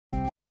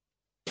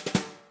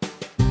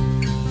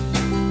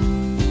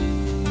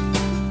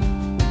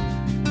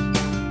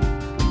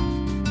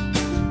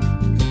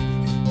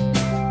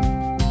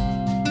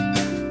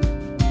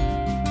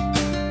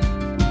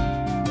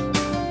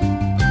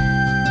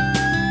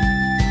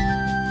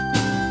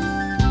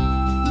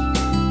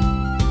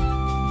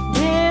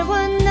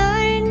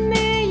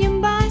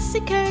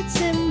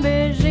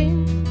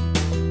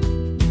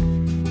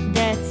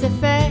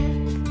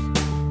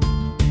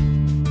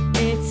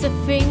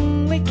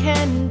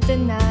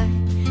deny,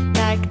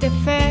 like the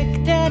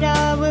fact that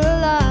I will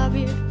love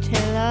you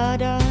till I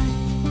die.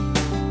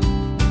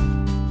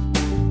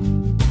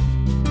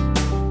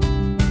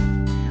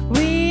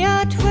 We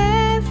are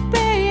 12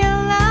 billion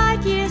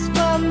light years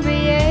from the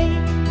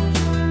age.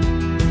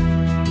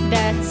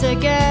 That's a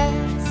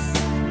guess.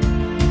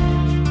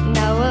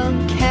 No one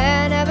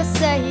can ever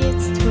say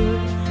it's true,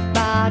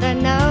 but I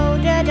know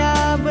that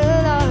I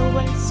will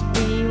always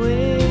be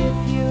with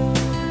you.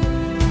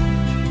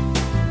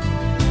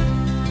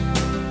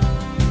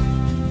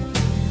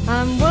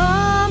 I'm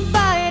warmed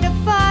by the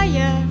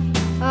fire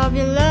of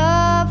your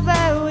love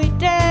every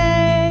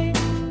day.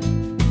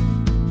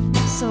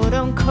 So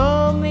don't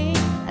call me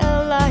a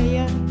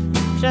liar,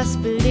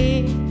 just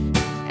believe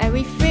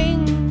everything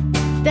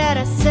that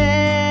I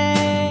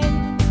say.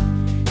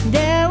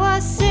 There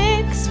were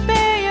 6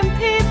 billion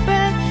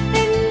people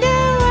in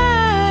the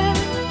world,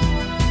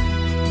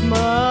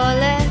 more or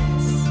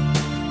less,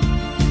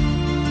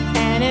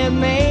 and it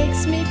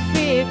makes me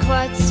feel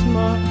quite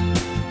small.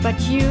 But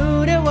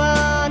you're the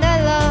one I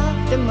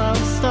love the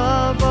most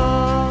of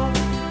all.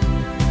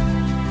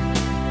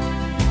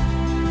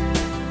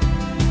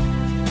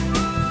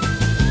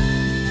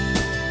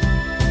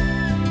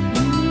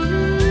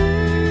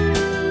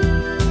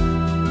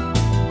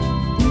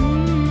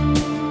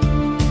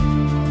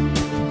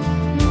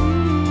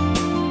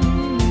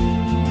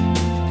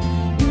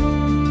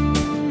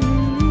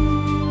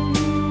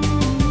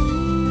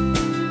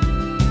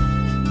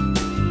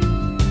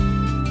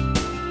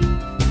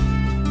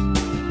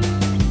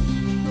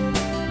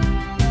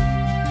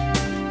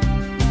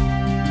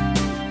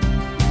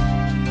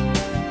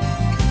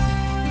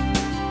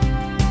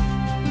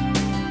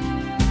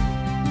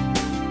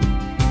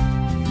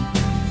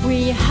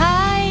 We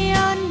high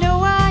on the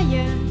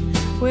wire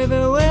with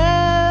a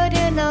world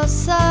in our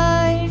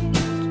sight,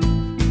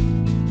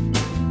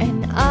 and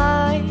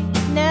I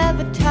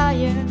never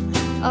tire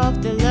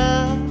of the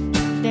love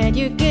that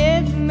you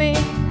give me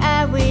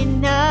every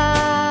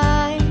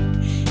night.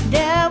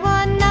 There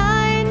were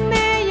 9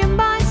 million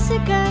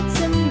bicycles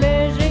in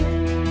Beijing.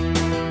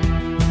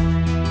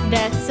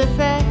 That's a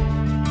fact.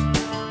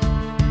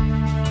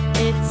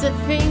 It's a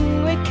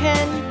thing we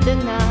can't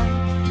deny,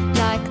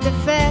 like the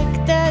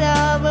fact that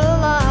I will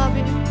love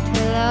you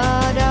till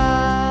I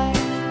die.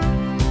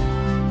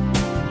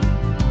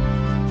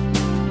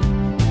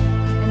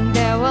 And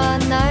there were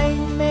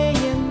 9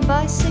 million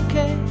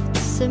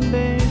bicycles in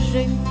Berlin.